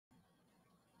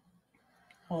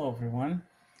Hello, everyone.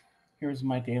 Here's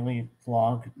my daily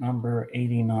vlog number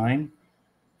 89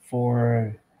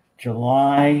 for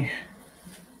July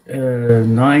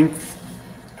 9th,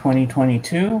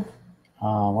 2022.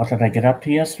 What did I get up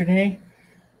to yesterday?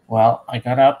 Well, I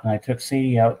got up and I took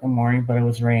Sadie out in the morning, but it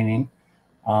was raining.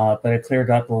 But it cleared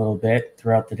up a little bit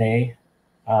throughout the day.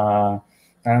 Uh,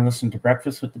 then I listened to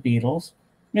Breakfast with the Beatles.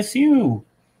 Miss you.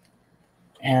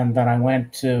 And then I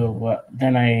went to,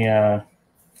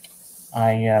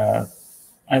 I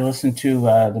I listened to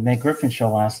the Meg Griffin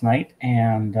show last night,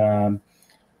 and I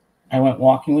went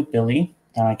walking with Billy.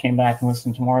 Then I came back and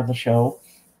listened to more of the show.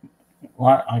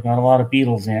 I got a lot of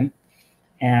Beatles in,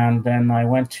 and then I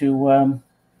went to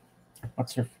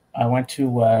I went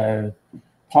to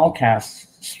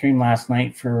Paulcast stream last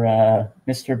night for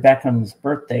Mr. Beckham's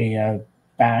birthday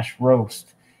bash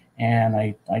roast, and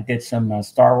I did some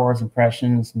Star Wars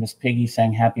impressions. Miss Piggy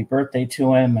sang "Happy Birthday"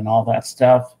 to him and all that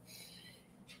stuff.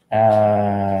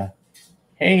 Uh,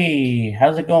 Hey,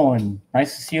 how's it going?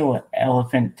 Nice to see you,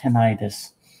 Elephant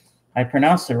Tinnitus. I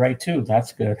pronounced it right too.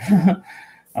 That's good.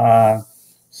 uh,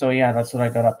 so yeah, that's what I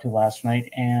got up to last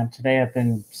night. And today I've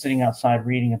been sitting outside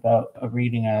reading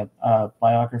a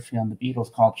biography on the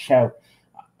Beatles called Shout.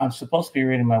 I'm supposed to be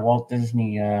reading my Walt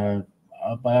Disney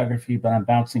biography, but I'm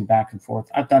bouncing back and forth.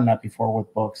 I've done that before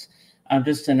with books. I'm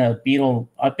just in a Beatle.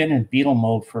 I've been in Beatle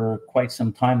mode for quite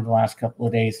some time the last couple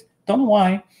of days. Don't know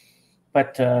why,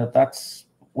 but that's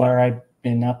where I've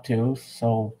been up to.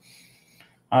 So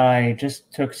I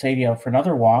just took Sadie out for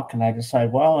another walk, and I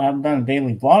decided, well, I haven't done a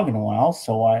daily vlog in a while,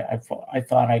 so I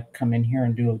thought I'd come in here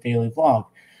and do a daily vlog.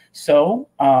 So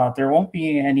there won't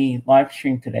be any live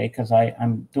stream today because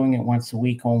I'm doing it once a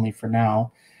week only for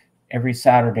now, every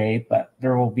Saturday, but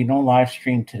there will be no live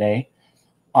stream today.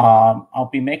 I'll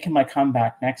be making my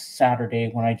comeback next Saturday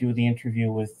when I do the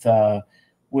interview with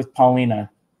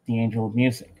Paulina, the Angel of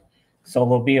Music. So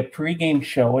there'll be a pregame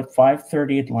show at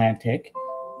 5:30 Atlantic,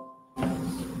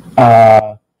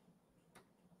 uh,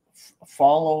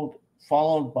 followed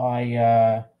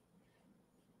by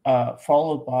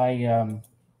followed by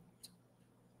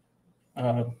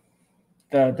uh,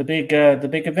 the big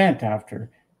event after,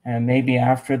 and maybe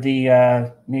after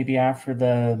the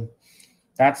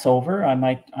that's over, I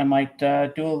might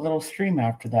do a little stream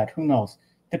after that. Who knows?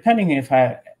 Depending if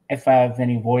I have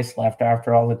any voice left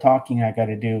after all the talking I got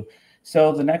to do.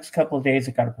 So the next couple of days,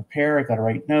 I got to prepare. I got to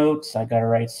write notes. I got to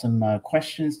write some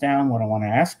questions down, what I want to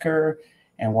ask her,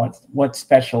 and what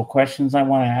special questions I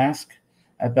want to ask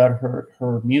about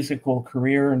her musical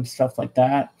career and stuff like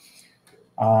that.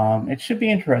 It should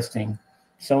be interesting.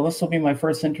 So this will be my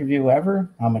first interview ever.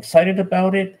 I'm excited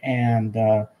about it, and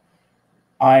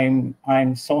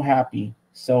I'm so happy.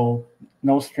 So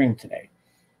no stream today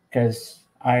because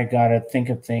I gotta think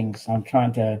of things. I'm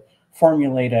trying to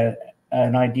formulate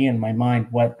an idea in my mind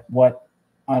what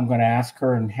I'm going to ask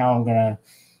her and how I'm going to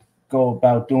go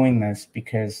about doing this,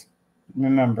 because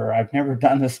remember, I've never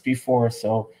done this before.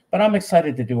 So, but I'm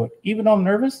excited to do it. Even though I'm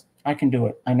nervous, I can do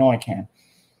it. I know I can,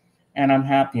 and I'm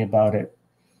happy about it.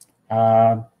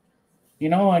 Uh,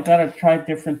 I got to try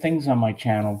different things on my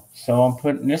channel, so I'm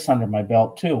putting this under my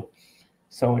belt too.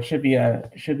 So it should be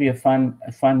a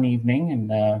fun evening,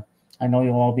 and I know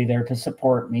you'll all be there to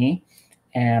support me.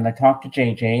 And I talked to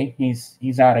JJ.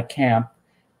 He's out of camp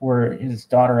where his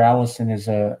daughter Allison is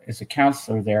a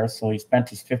counselor there. So he spent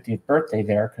his 50th birthday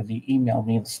there because he emailed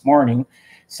me this morning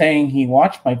saying he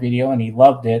watched my video and he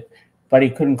loved it, but he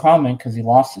couldn't comment because he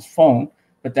lost his phone.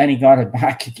 But then he got it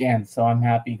back again. So I'm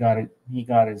happy he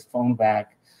got his phone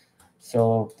back.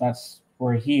 So that's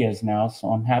where he is now. So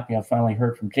I'm happy I finally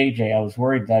heard from JJ. I was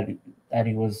worried that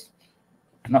he was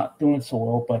not doing so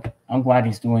well, but I'm glad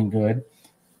he's doing good.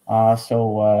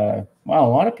 Wow,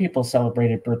 a lot of people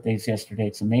celebrated birthdays yesterday.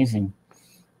 It's amazing.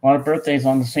 A lot of birthdays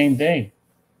on the same day.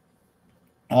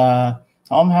 I'm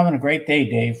having a great day,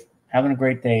 Dave. Having a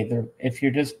great day. If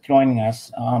you're just joining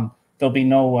us, there'll be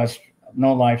no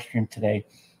live stream today.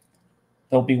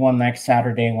 There'll be one next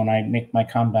Saturday when I make my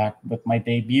comeback with my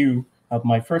debut of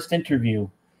my first interview.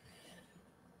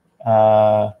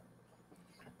 Uh,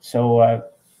 it's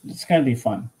going to be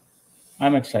fun.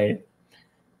 I'm excited.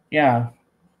 Yeah.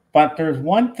 But there's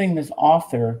one thing this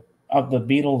author of the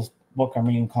Beatles book I'm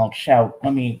reading called Shout.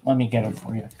 Let me get it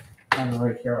for you. I'm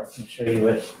right here. I can show you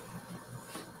it.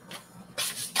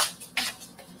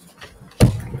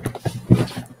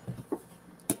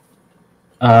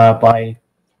 By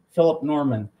Philip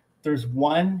Norman. There's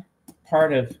one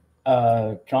part of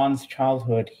John's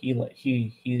childhood he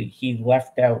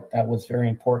left out that was very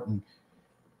important,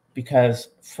 because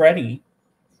Freddie,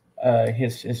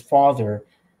 his father,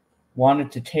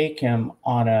 wanted to take him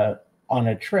on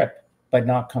a trip but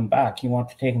not come back. He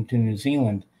wanted to take him to New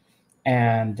Zealand.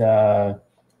 And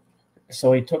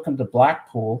so he took him to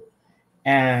Blackpool,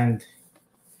 and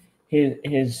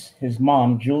his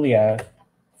mom, Julia,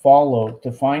 followed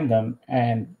to find them,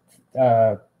 and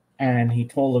he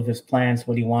told of his plans,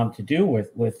 what he wanted to do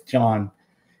with John.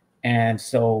 And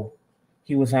so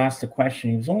he was asked a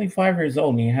question. He was only 5 years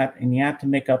old, and he had to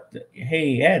make up.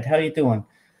 Hey Ed, how you doing?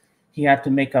 He had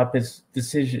to make up his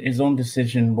own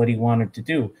decision, what he wanted to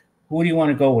do. Who do you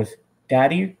want to go with,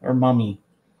 Daddy or Mommy?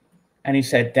 And he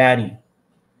said, Daddy.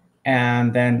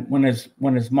 And then when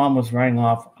his mom was running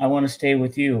off, I want to stay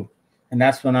with you. And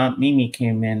that's when Aunt Mimi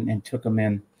came in and took him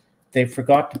in. They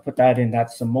forgot to put that in.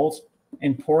 That's the most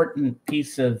important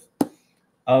piece of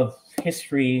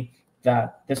history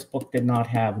that this book did not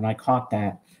have. And I caught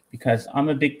that because I'm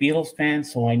a big Beatles fan,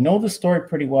 so I know the story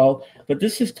pretty well. But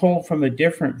this is told from a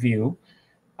different view.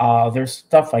 There's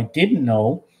stuff I didn't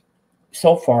know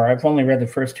so far. I've only read the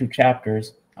first 2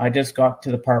 chapters. I just got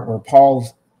to the part where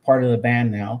Paul's part of the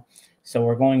band now. So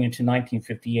we're going into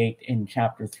 1958 in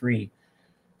chapter 3.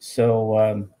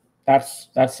 So that's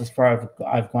as far as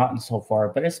I've gotten so far.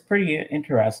 But it's pretty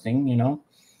interesting, you know.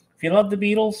 If you love the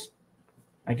Beatles,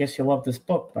 I guess you'll love this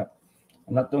book. But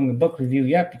I'm not doing a book review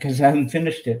yet because I haven't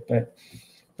finished it.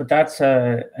 But that's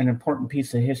an important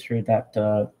piece of history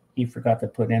that he forgot to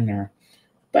put in there.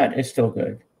 But it's still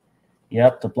good.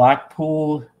 Yep, the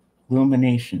Blackpool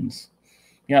Illuminations.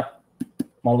 Yep.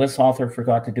 Well, this author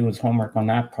forgot to do his homework on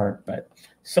that part, but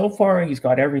so far he's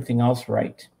got everything else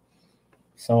right.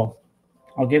 So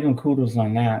I'll give him kudos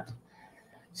on that.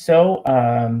 So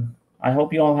I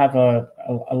hope you all have a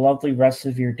lovely rest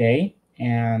of your day.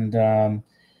 And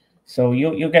so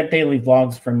you'll get daily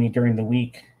vlogs from me during the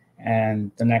week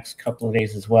and the next couple of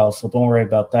days as well. So don't worry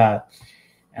about that.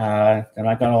 And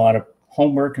I got a lot of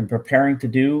homework and preparing to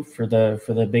do for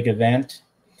the big event.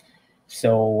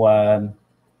 So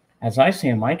as I say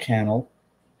on my channel,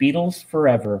 Beatles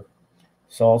forever.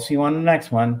 So I'll see you on the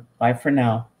next one. Bye for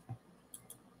now.